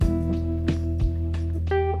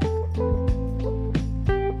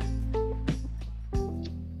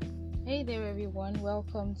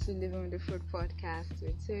welcome to Living with the Food podcast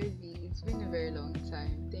with Toby. It's been a very long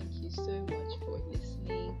time. Thank you so much for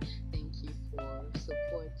listening. Thank you for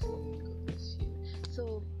supporting. God bless you.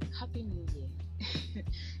 So, Happy New Year.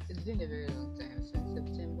 It's been a very long time since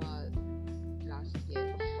September last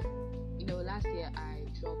year. Last year I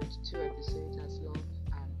dropped 2 episodes as Love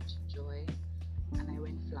and Joy, and I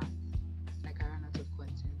went flat. Like I ran out of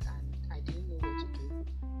content and I didn't know what to do.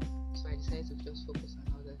 So I decided to just focus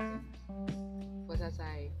on other things. But as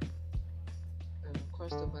I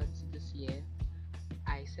crossed over to this year,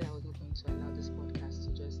 I said I was not going to allow this podcast to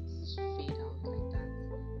just fade out like that.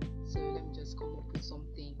 So let me just come up with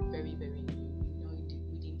something very, very new,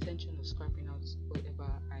 with the intention of scrapping out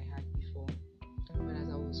whatever I had before. But as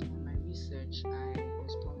I was on my research, I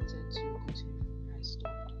was prompted to continue from where I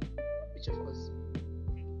stopped, which of course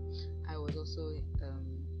I was also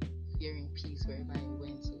fearing peace wherever I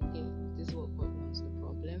went. So, okay, this is what God wants, no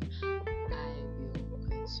problem. I will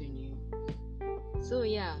continue. So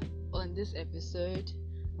yeah, on this episode,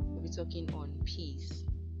 we'll be talking on peace.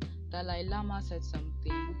 Dalai Lama said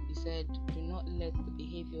something. He said, "Do not let the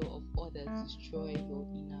behavior of others destroy your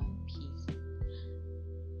inner peace."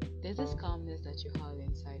 There's this calmness that you have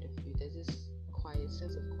inside of you. There's this quiet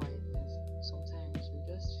sense of quietness. Sometimes you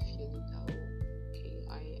just feel that,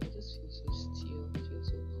 I just feel so still, feel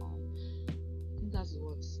so calm. I think that's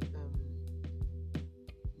what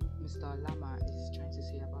Mr. Lama is trying to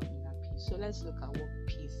say about inner peace. So let's look at what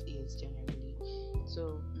peace is generally.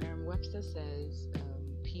 So Merriam-Webster says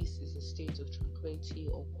peace is a state of tranquility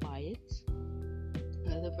or quiet.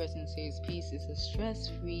 Another person says peace is a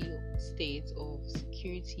stress-free state of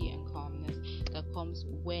security and calmness that comes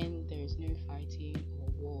when there is no fighting or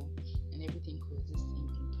war and everything coexisting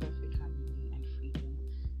in perfect harmony and freedom.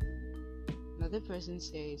 Another person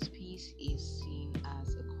says peace is seen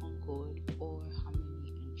as a concord or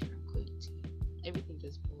harmony and tranquility. Everything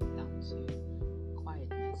just boils down to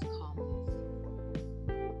quietness, calmness.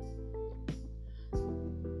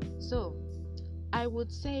 So, I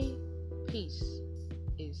would say peace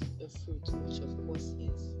is a fruit, which of course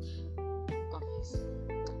is obvious.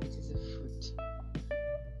 It is a fruit.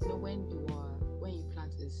 When you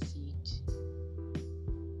plant a seed,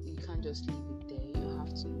 you can't just leave it there. You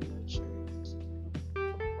have to nurture it.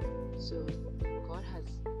 So God has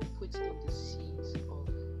put in the seeds of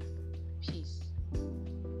peace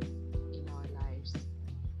in our lives,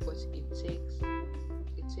 but it takes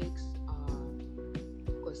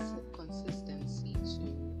consistency to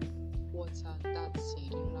water that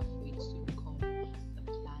seed in order for it to become a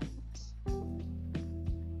plant,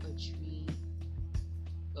 a tree,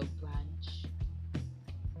 a branch,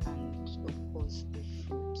 and of course a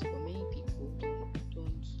fruit. But many people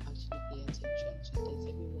don't actually pay attention to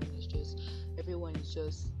this. Everyone is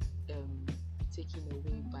just taken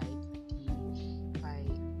away by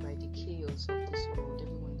the chaos of this world.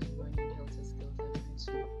 Everyone is running helter-skelter,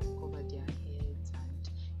 trying to cover their heads, and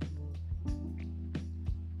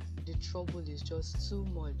the trouble is just too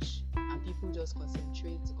much, and people just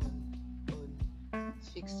concentrate on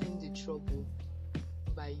fixing the trouble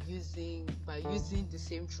by using the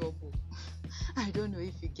same trouble. I don't know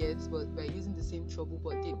if you get, but by using the same trouble,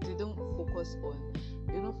 but they don't focus on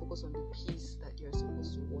the peace that you're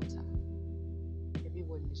supposed to water.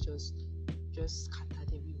 Everyone is just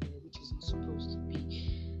scattered everywhere, which is not supposed to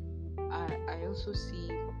be. I also see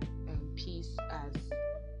peace as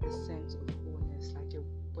the sense of wholeness, like your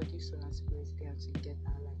body, soul, and spirit, they are together,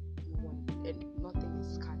 like nothing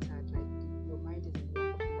is scattered, like your mind is in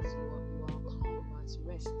one place, you are calm, you are at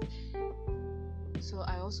rest. So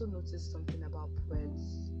I also noticed something about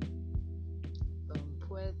poets.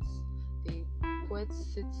 Poets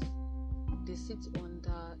sit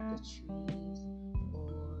under the trees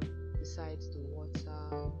or beside the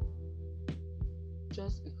water,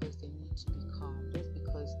 just because they need to be calm, just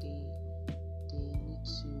because they need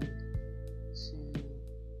to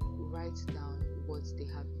write down what they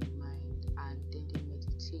have in mind, and then they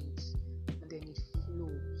meditate, and then it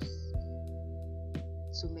flows.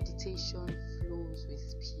 So meditation flows with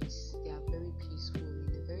peace. They are very peaceful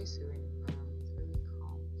in a very serene environment, very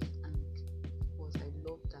calm. And of course, I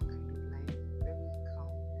love that kind of life, very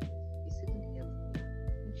calm. It's even healthy.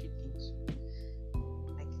 Don't you think so?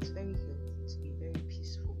 Like, it's very healthy to be very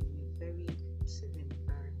peaceful in a very serene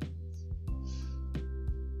environment.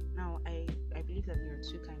 Now, I believe that there are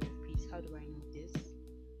 2 kinds of peace. How do I know this?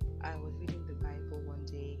 I was reading the Bible one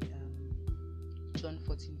day, John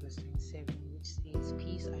 14 verse 27, which says,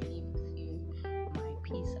 "Peace I leave with you, my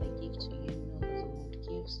peace I give to you, not as the world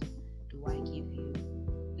gives, do I give you.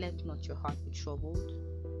 Let not your heart be troubled,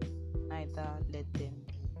 neither let them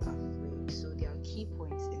be afraid." So there are key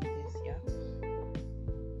points in this, yeah.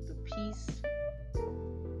 peace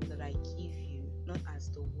that I give you, not as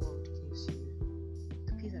the world gives you.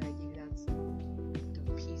 The peace that I give you, that's the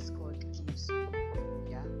peace God gives you,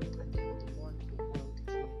 yeah, and then the one the world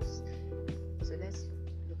gives. So let's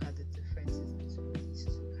look at the differences between these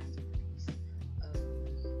two kinds of peace.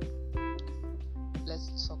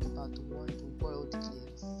 Let's talk about the one the world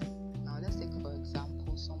gives. Now, let's take for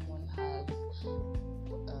example, someone has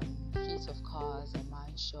fleet of cars, a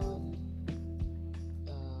mansion.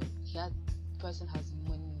 The person has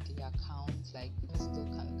money in their account, like the person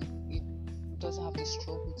doesn't have the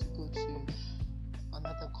struggle to go to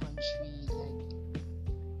another country.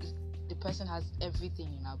 Like the person has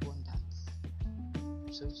everything in abundance,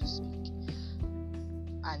 so to speak.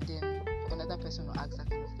 And then another person will ask that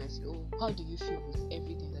kind of person, "Oh, how do you feel with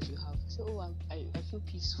everything that you have?" So, I feel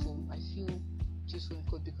peaceful. I feel peaceful and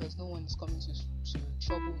good because no one is coming to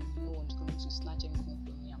trouble me. No one is coming to snatch anything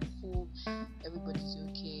from me. I'm cool. Everybody's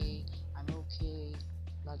okay. I'm okay.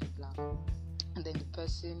 Blah blah blah. And then the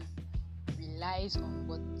person relies on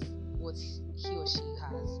what he or she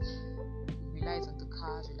has. Relies on the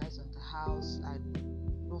cars. Relies on the house.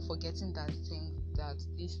 And not forgetting that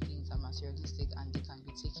these things are materialistic and they can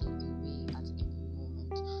be taken away at any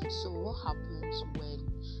moment. So what happens when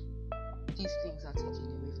these things are taken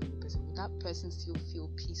away from the person? Will that person still feel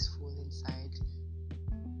peaceful inside?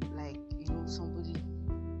 Like, somebody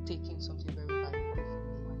taking something very valuable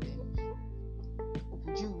from you, and then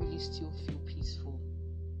would you really still feel peaceful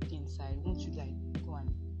inside? Won't you go and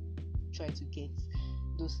try to get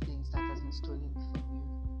those things that has been stolen from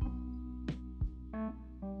you?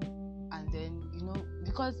 And then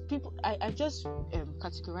because people, I just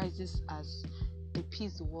categorize this as the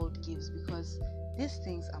peace the world gives because these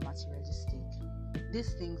things are materialistic.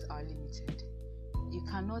 These things are limited. You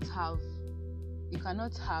cannot have you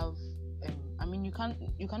cannot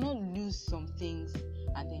lose some things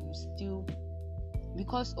and then you still,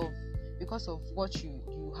 because of what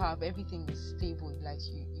you have, everything is stable, like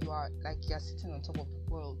you are sitting on top of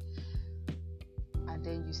the world, and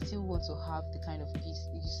then you still want to have the kind of peace.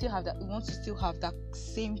 You want to still have that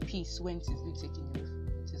same peace when it is being taken away from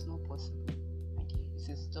you. It is not possible. It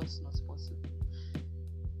is just not possible.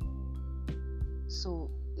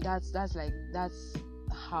 So that's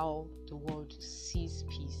how the world sees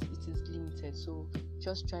peace. It is limited. So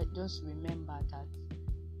just remember that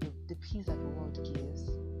the peace that the world gives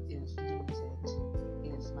is limited,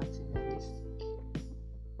 is materialistic.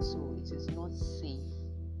 So it is not safe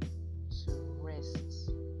to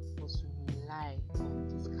rest or to rely on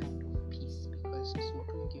this kind of peace because it will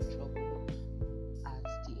bring you trouble at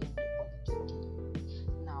the end of the day.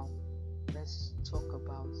 Now, let's talk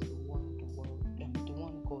about the one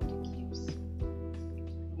God gives,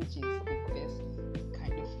 which is the best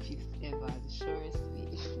kind of peace ever, the surest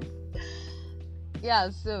way. Yeah,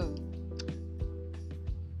 so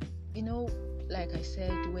like I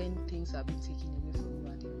said, when things have been taken away from you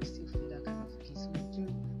and then you still feel that kind of peace,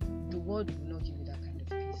 the world will not give you that kind of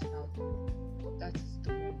peace. Now, that is the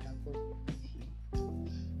one that God will give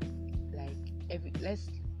you. Let's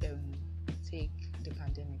take the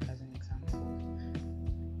pandemic as an example.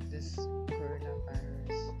 This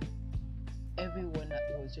coronavirus, everyone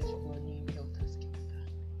was just running helter-skelter.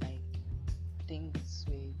 Like, things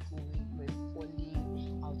were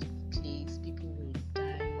falling out of place, people were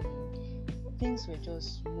dying, things were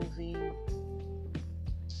just moving.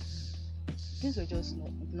 Things were just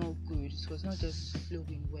not good. It was not just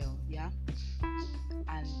flowing well, yeah.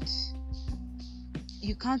 And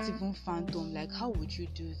you can't even fathom, like, how would you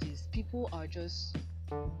do this? People are just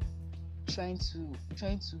trying to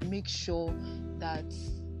make sure that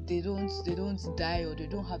they don't die or they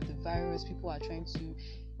don't have the virus. People are trying to,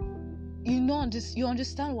 you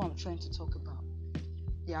understand what I'm trying to talk about,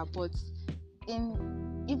 yeah. But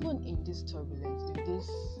even in this turbulence, in this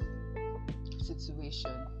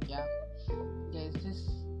situation, yeah, there's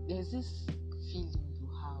this feeling you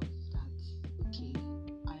have that, okay,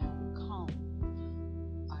 I am calm,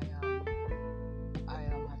 I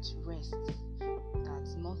am at rest, that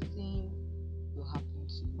nothing will happen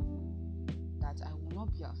to me, that I will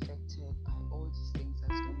not be affected by all these things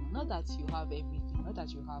that's going on. Not that you have everything, not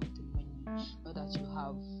that you have the money, not that you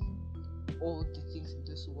have all the things in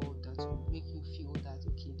this world that will make you feel that,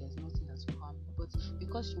 okay, there's nothing that will harm you, but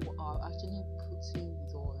because you are actually putting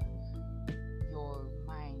your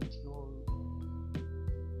mind, your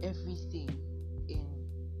everything in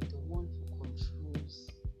the one who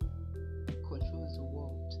controls the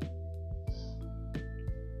world.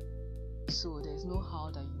 So there's no how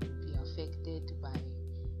that you will be affected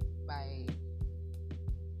by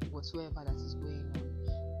whatsoever that is going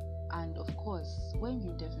on. And of course, when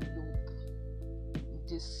you develop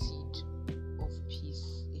this seed of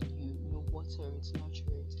peace in you, water it,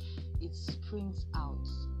 nurture it. It springs out,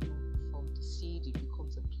 from the seed. It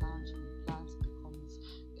becomes a plant. From the plant, it becomes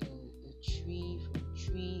a tree. From a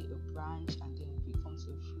tree, a branch, and then it becomes a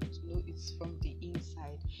fruit. It's from the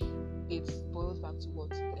inside. It boils back to what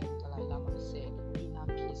Dalai Lama said: inner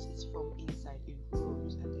peace. It's from inside. It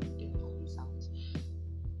grows and then it comes out.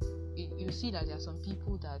 You see that there are some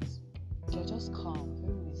people that they're just calm,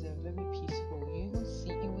 very reserved, very peaceful. You even see,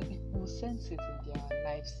 you will sense it in their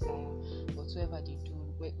lifestyle, whatsoever they do.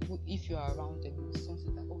 If you are around them, you will sense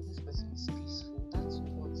it that, this person is peaceful. That's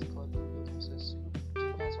what God wants us to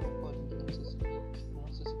do. That's what God wants us to be. He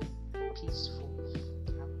wants us to be peaceful.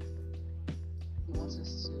 He wants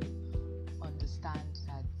us to understand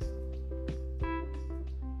that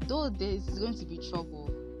though there is going to be trouble,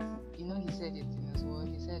 He said it in His word.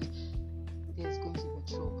 He said there's going to be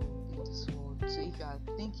trouble in this world. So if you are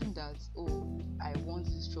thinking that, I want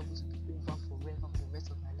this trouble to be over forever for the rest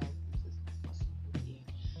of my life, it is not possible. Yeah,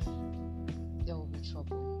 there will be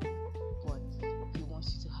trouble, but He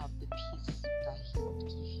wants you to have the peace that He would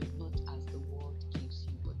give you, not as the world gives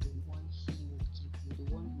you, but the one He would give you,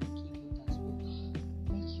 the one He will give you that will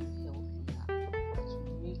make you healthier, that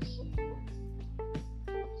will make you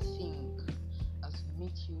think, that will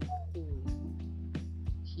make you whole.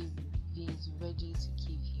 He is ready to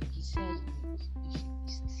give you. He said you should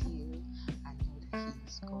be still and know that He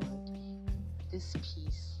is God. This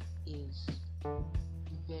peace is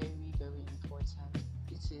very, very important.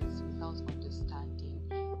 It is without understanding.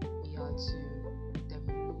 We are to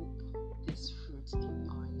develop this fruit in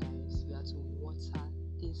our lives. We are to water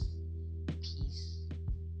this peace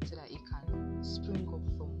so that it can spring up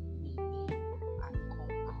from within and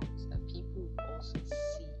come out, that people also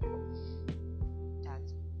see that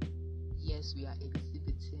yes, we are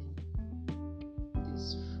exhibiting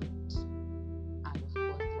this fruit, and of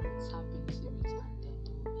course they will tap into it, and then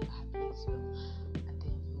they will be happy as well, and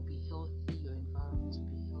then you will be healthy, your environment will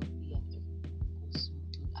be healthy, and everything will go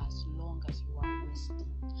smoothly as long as you are resting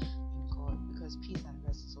in God. Because peace and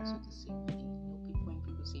rest is also the same thing. When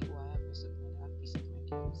people say, I have rest of mind, I have peace of mind,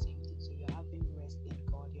 they're the same thing. So you're having rest in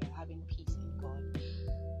God, you're having peace in God,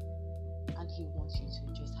 and He wants you to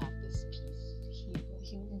just have this peace.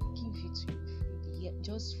 He will give it to you freely,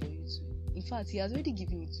 just for you to. In fact, He has already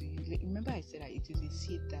given it to you. Remember, I said that it is a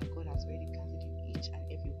seed that God has already planted in each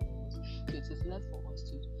and every one of us. So it is left for us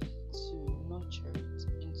to nurture it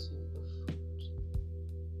into a fruit.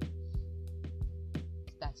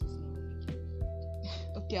 That His name will be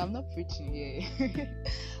glorified. Okay, I'm not preaching here,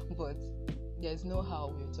 but there's no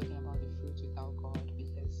how we're talking about the fruit without God,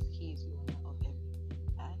 because He is the owner of everything.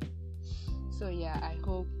 Right? So yeah, I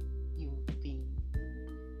hope you've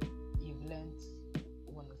learned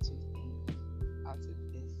one or two things out of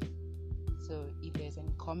this. So if there's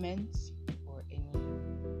any comments or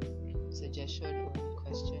any suggestion or any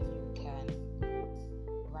question, you can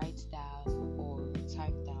write down or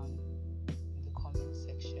type down